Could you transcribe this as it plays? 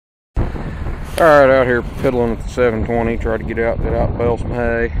Alright, out here piddling with the 720, try to get out and bale some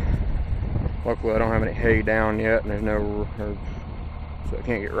hay. Luckily I don't have any hay down yet, and there's no, so I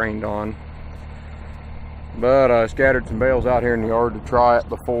can't get rained on. But I scattered some bales out here in the yard to try it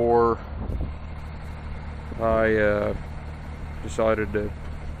before I decided to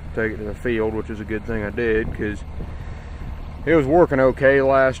take it to the field, which is a good thing I did, because it was working okay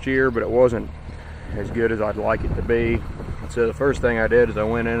last year, but it wasn't as good as I'd like it to be. So the first thing I did is I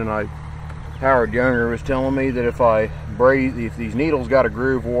went in and Howard Younger was telling me that if these needles got a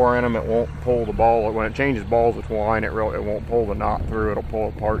groove wore in them, it won't pull the ball. When it changes balls of twine, it won't pull the knot through. It'll pull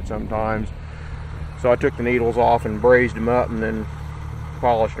apart sometimes. So I took the needles off and brazed them up, and then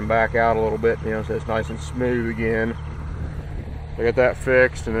polished them back out a little bit, so it's nice and smooth again. I got that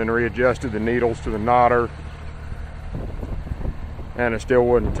fixed, and then readjusted the needles to the knotter, and it still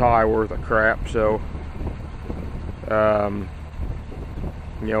wouldn't tie worth a crap. So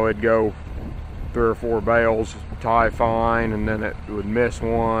it'd go 3 or 4 bales, tie fine, and then it would miss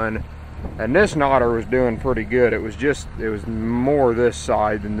one. And this knotter was doing pretty good. It was more this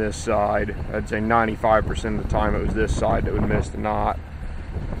side than this side. I'd say 95% of the time it was this side that would miss the knot.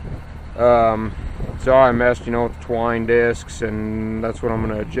 So I messed, with the twine discs, and that's what I'm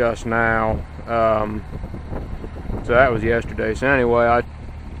going to adjust now. So that was yesterday. So anyway,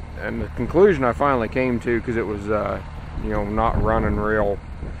 and the conclusion I finally came to, because it was not running real,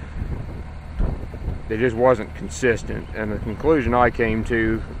 it just wasn't consistent. And the conclusion I came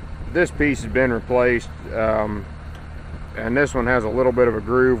to, this piece has been replaced, and this one has a little bit of a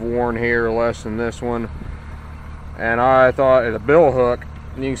groove worn here, less than this one. And I thought the bill hook,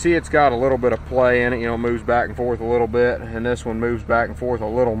 and you can see it's got a little bit of play in it, it moves back and forth a little bit, and this one moves back and forth a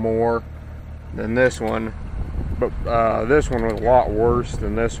little more than this one. But this one was a lot worse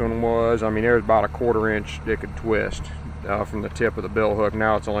than this one was. I mean, there was about a 1/4 inch it could twist from the tip of the bill hook.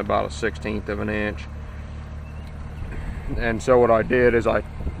 Now it's only about a 1/16 of an inch. And so what I did is I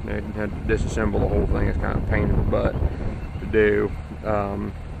had to disassemble the whole thing. It's kind of a pain in the butt to do.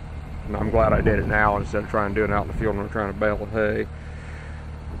 And I'm glad I did it now instead of trying to do it out in the field when we're trying to bale the hay.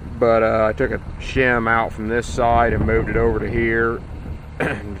 But I took a shim out from this side and moved it over to here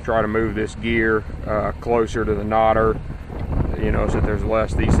to try to move this gear closer to the knotter, so that there's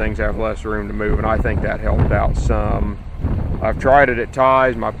less, these things have less room to move, and I think that helped out some. I've tried it at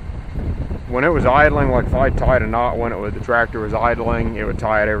ties. When it was idling, like if I tied a knot when the tractor was idling, it would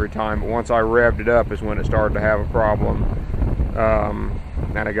tie it every time. But once I revved it up is when it started to have a problem,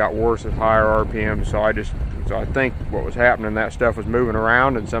 and it got worse at higher RPM. So I think what was happening, that stuff was moving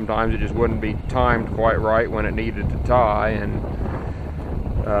around, and sometimes it just wouldn't be timed quite right when it needed to tie. And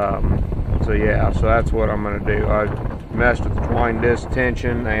so yeah, so that's what I'm going to do. I messed with the twine disc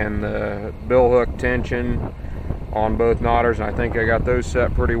tension and the bill hook tension on both knotters, and I think I got those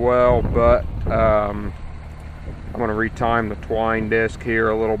set pretty well. But I'm going to retime the twine disc here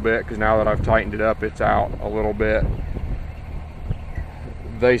a little bit, because now that I've tightened it up, it's out a little bit.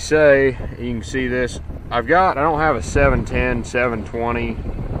 They say, you can see this, I don't have a 710, 720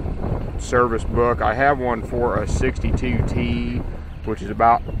 service book. I have one for a 62T, which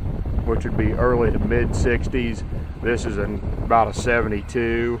would be early to mid 60s. This is about a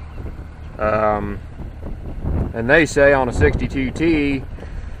 72. And they say on a 62T,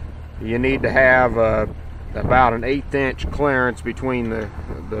 you need to have about an 1/8 inch clearance between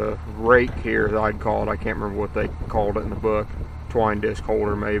the rake here, that I'd call it. I can't remember what they called it in the book. Twine disc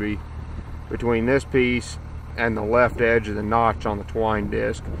holder, maybe. Between this piece and the left edge of the notch on the twine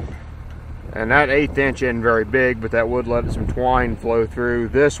disc. And that 1/8 inch isn't very big, but that would let some twine flow through.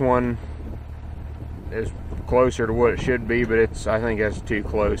 This one is closer to what it should be, but I think that's too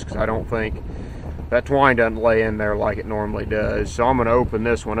close, because I don't think that twine doesn't lay in there like it normally does. So I'm going to open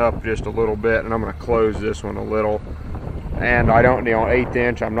this one up just a little bit, and I'm going to close this one a little. And I don't, 1/8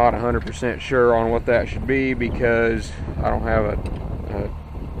 inch, I'm not 100% sure on what that should be, because I don't have a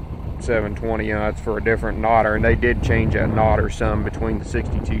 720, it's for a different knotter, and they did change that knotter some between the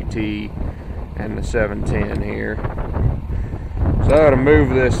 62T and the 710 here. So to move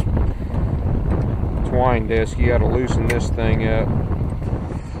this twine disc, you got to loosen this thing up.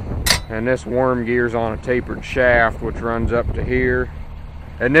 And this worm gear's on a tapered shaft, which runs up to here.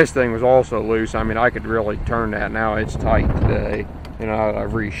 And this thing was also loose. I mean, I could really turn that now. It's tight today.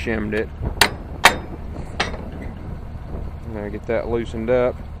 I've re-shimmed it. I'm gonna get that loosened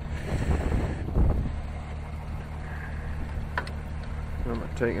up.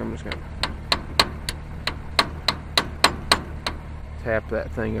 I'm just gonna tap that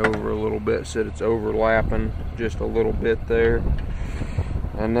thing over a little bit so that it's overlapping just a little bit there.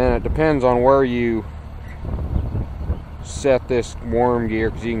 And then it depends on where you set this worm gear,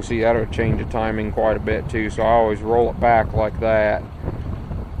 because you can see that'll change the timing quite a bit too, so I always roll it back like that,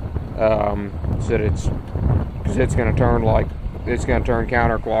 so that because it's going to turn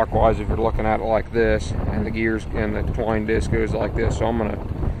counterclockwise if you're looking at it like this, and the gears and the twine disc goes like this. So I'm going to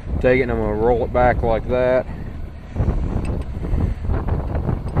take it and I'm going to roll it back like that.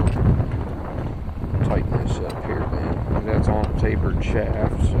 Tighten this up here then. That's on a tapered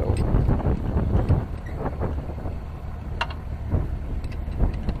shaft, so.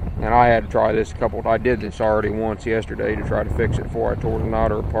 And I had to try this I did this already once yesterday to try to fix it before I tore the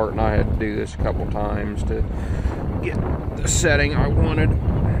knotter apart, and I had to do this a couple times to get the setting I wanted.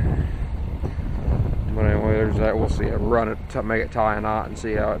 But anyway, there's that. We'll see. I'll run it to make it tie a knot and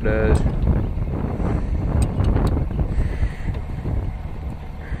see how it does.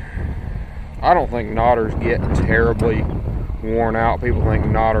 I don't think knotters get terribly worn out. People think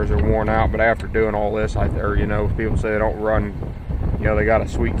knotters are worn out, but after doing all this, people say they don't run, they got a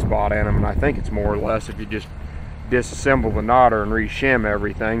sweet spot in them, and I think it's more or less if you just disassemble the knotter and re-shim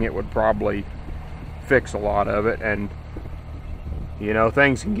everything, it would probably fix a lot of it. And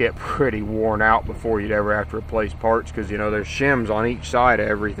things can get pretty worn out before you'd ever have to replace parts, because there's shims on each side of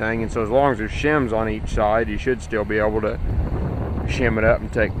everything, and so as long as there's shims on each side, you should still be able to shim it up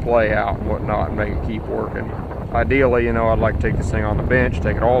and take play out and whatnot and make it keep working. Ideally, I'd like to take this thing on the bench,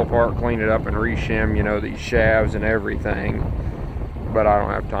 take it all apart, clean it up, and re-shim these shafts and everything, but I don't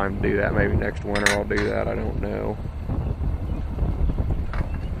have time to do that. Maybe next winter I'll do that, I don't know.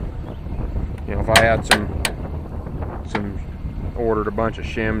 If I had ordered a bunch of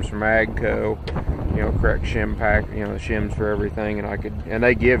shims from Agco, correct shim pack, the shims for everything, and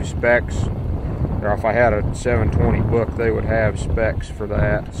they give specs, or if I had a 720 book, they would have specs for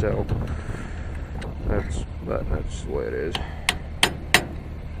that, so that's the way it is.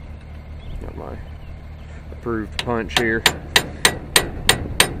 Got my approved punch here.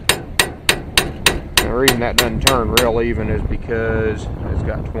 The reason that doesn't turn real even is because it's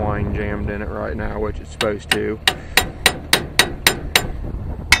got twine jammed in it right now, which it's supposed to.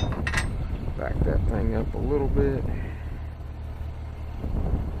 Back that thing up a little bit.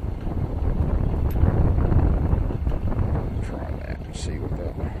 Try that and see what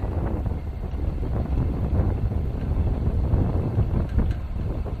that one.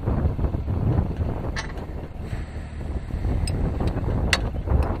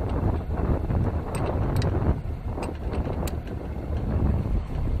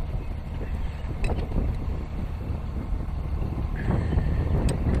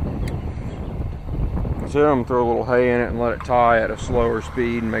 So I'm going to throw a little hay in it and let it tie at a slower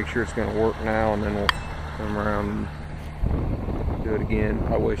speed and make sure it's going to work now, and then we'll come around and do it again.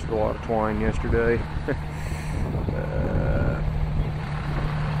 I wasted a lot of twine yesterday.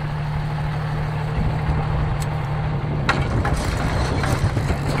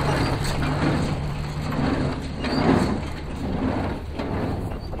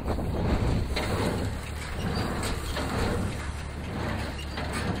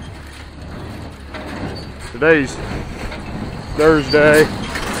 Today's Thursday,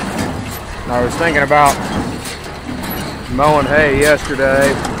 and I was thinking about mowing hay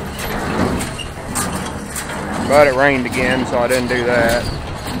yesterday, but it rained again, so I didn't do that.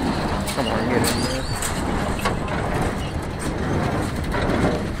 Come on, get in there.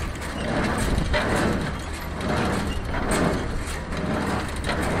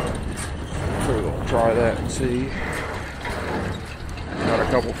 So we'll try that and see. Got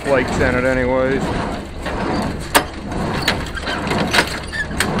a couple flakes in it anyways.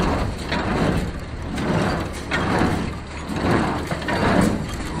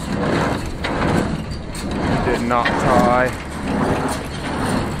 Not tie.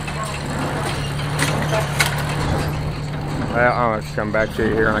 Well, I'm going to come back to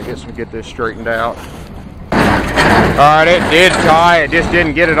you here and I guess we get this straightened out. Alright, it did tie, it just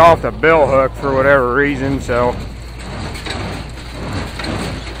didn't get it off the bill hook for whatever reason, so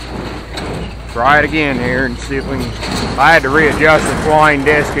try it again here and see if we can. I had to readjust the twine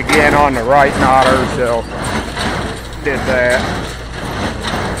disc again on the right knotter, so did that.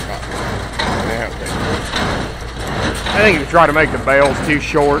 I think if you try to make the bales too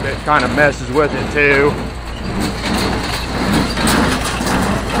short, it kind of messes with it too.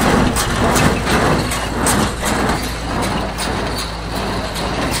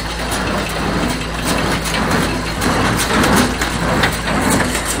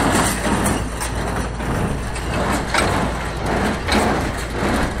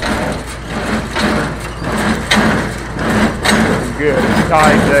 Good, it's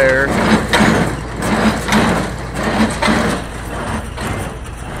tight there.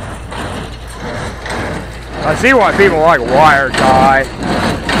 I see why people like wire tie.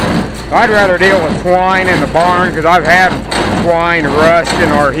 I'd rather deal with twine in the barn because I've had twine rust in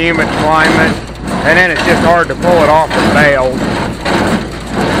our humid climate, and then it's just hard to pull it off the bales.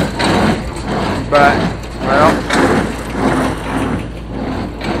 But, well,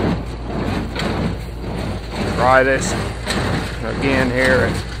 try this again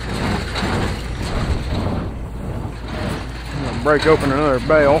here and break open another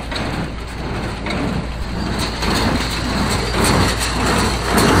bale.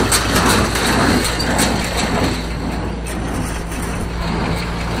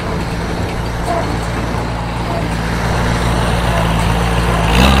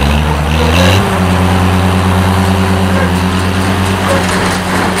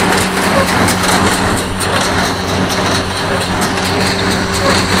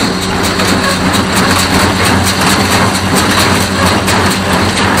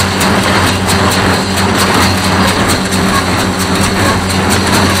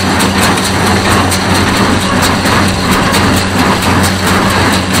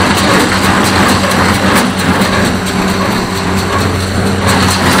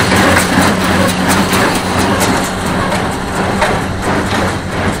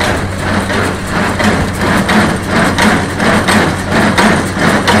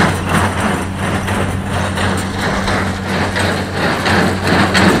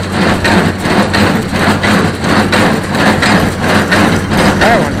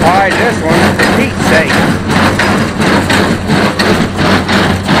 This one, for Pete's sake.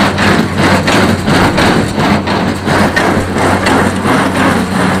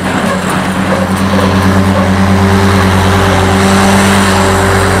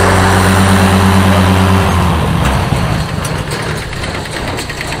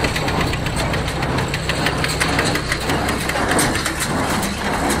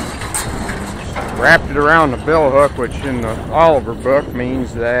 Wrapped it around the bill hook, which in the Oliver book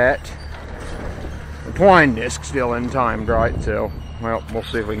means that the twine disc's still in timed, right? So, well, we'll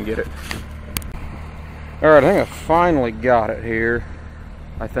see if we can get it. Alright, I think I finally got it here.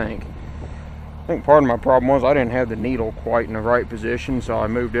 I think part of my problem was I didn't have the needle quite in the right position, so I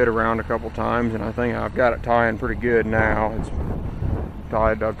moved it around a couple times, and I think I've got it tying pretty good now. It's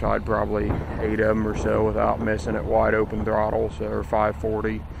tied. I've tied probably 8 of them or so without missing it wide open throttle, so, or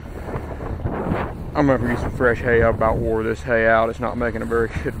 540. I'm gonna get some fresh hay. I about wore this hay out. It's not making a very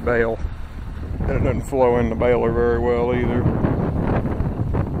good bale, and it doesn't flow in the baler very well either.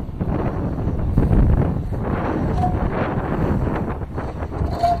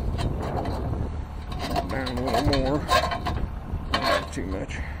 Down a little more. Not too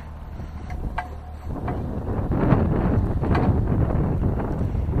much.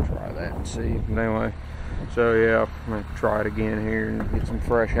 Try that and see. But anyway. So yeah, I'm going to try it again here and get some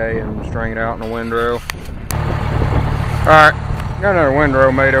fresh hay and string it out in the windrow. Alright, got another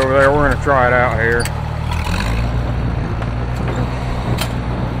windrow made over there. We're going to try it out here.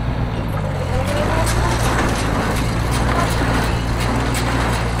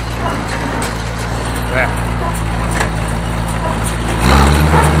 Yeah.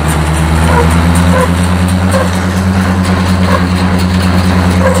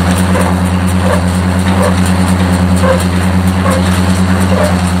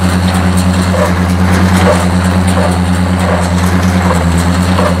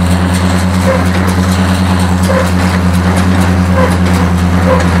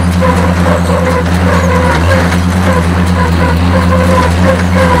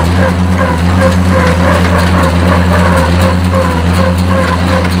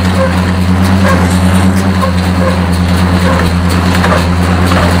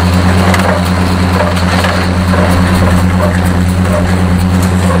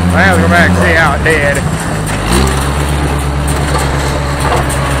 Well, let's go back and see how it did.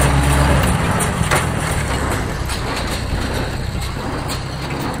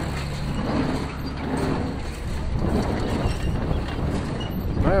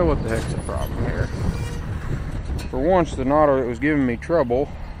 Well, what the heck's the problem here? For once, the knot that was giving me trouble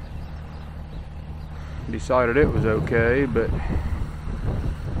decided it was okay, but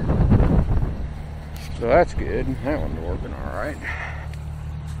so that's good. That one's working all right.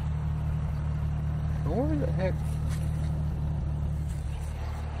 Where the heck?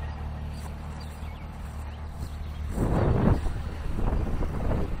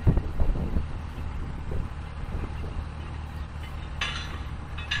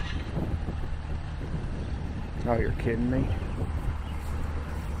 Oh, you're kidding me.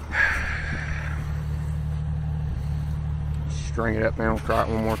 String it up now, try it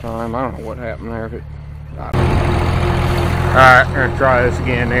one more time. I don't know what happened there. If it, I don't know. Alright, we're going to try this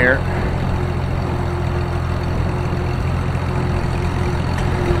again here.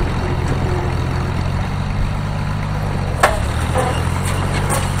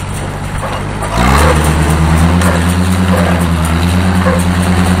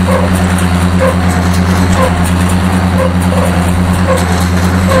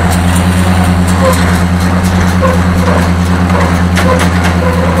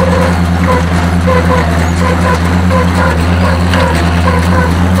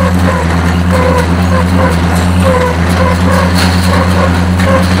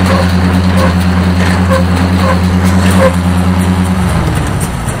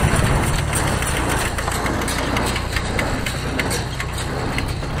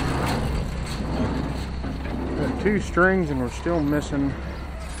 strings and we're still missing.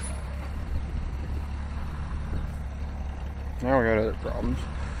 Now we got other problems.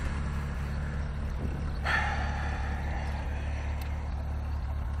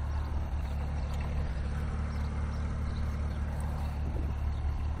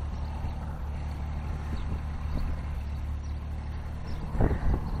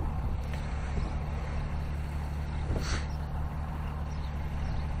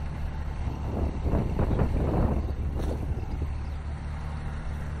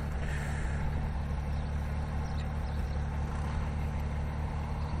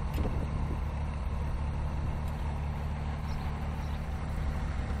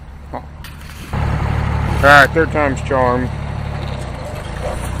 Alright, third time's charm.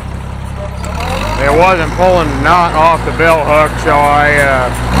 It wasn't pulling the knot off the bell hook, so I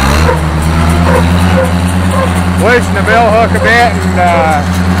loosened the bell hook a bit and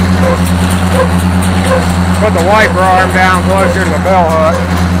put the wiper arm down closer to the bell hook.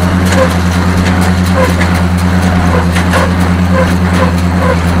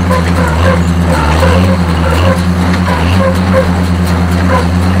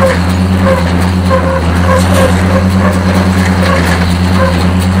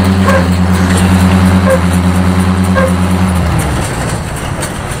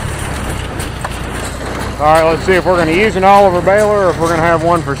 Alright, let's see if we're going to use an Oliver baler or if we're going to have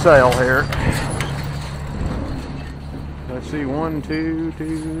one for sale here. Let's see, 1, 2,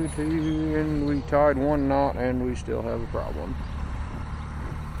 2, 2, and we tied one knot and we still have a problem.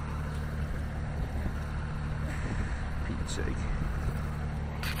 Pete's sake.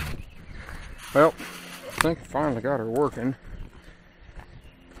 Well, I think I finally got her working.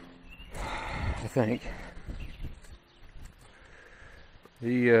 I think.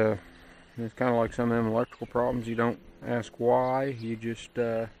 It's kind of like some of them electrical problems. You don't ask why, you just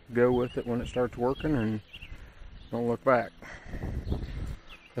go with it when it starts working and don't look back.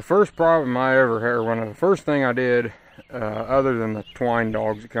 The first problem I ever had, the first thing I did, other than the twine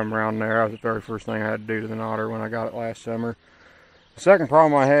dogs that come around there, that was the very first thing I had to do to the knotter when I got it last summer. The second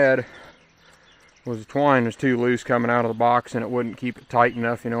problem I had was the twine was too loose coming out of the box and it wouldn't keep it tight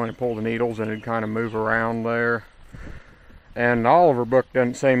enough, you know, when it pulled the needles and it'd kind of move around there. And the Oliver book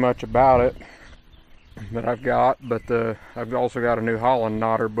doesn't say much about it that I've got, but I've also got a New Holland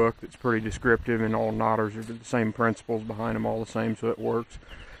knotter book that's pretty descriptive, and all knotters are the same principles behind them, all the same, so it works.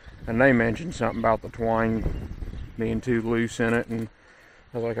 And they mentioned something about the twine being too loose in it, and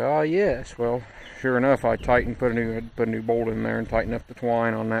I was like, oh yes. Well, sure enough, I tightened, put a new bolt in there and tightened up the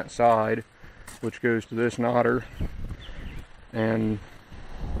twine on that side, which goes to this knotter, and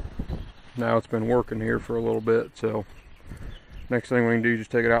now it's been working here for a little bit. So next thing we can do is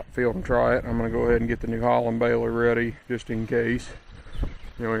just take it out in the field and try it. I'm going to go ahead and get the New Holland baler ready just in case.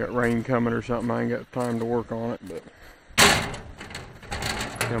 You know, we got rain coming or something. I ain't got time to work on it, but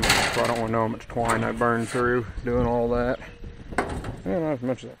I don't want to know how much twine I burned through doing all that. Yeah, not as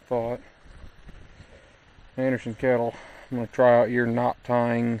much as I thought. Anderson Kettle. I'm going to try out your knot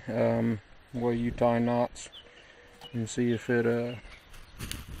tying, the way you tie knots, and see if it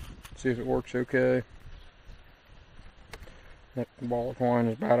works okay. That ball of twine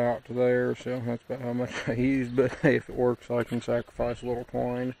is about out to there, so that's about how much I used, but hey, if it works, I can sacrifice a little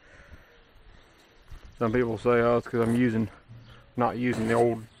twine. Some people say, oh, it's because I'm not using the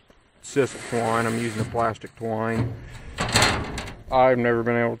old sisal twine, I'm using the plastic twine. I've never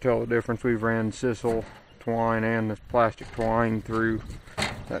been able to tell the difference. We've ran sisal twine and this plastic twine through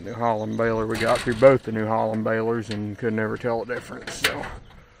that New Holland baler. We got through both the New Holland balers and could never tell the difference, so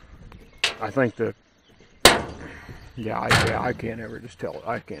I think that I can't ever tell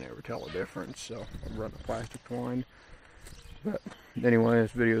the difference, so I run the plastic twine. But anyway,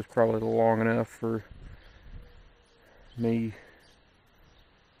 this video is probably long enough for me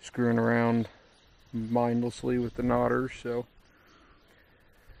screwing around mindlessly with the knotters, so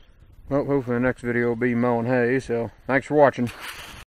well, hopefully the next video will be mowing hay. So thanks for watching.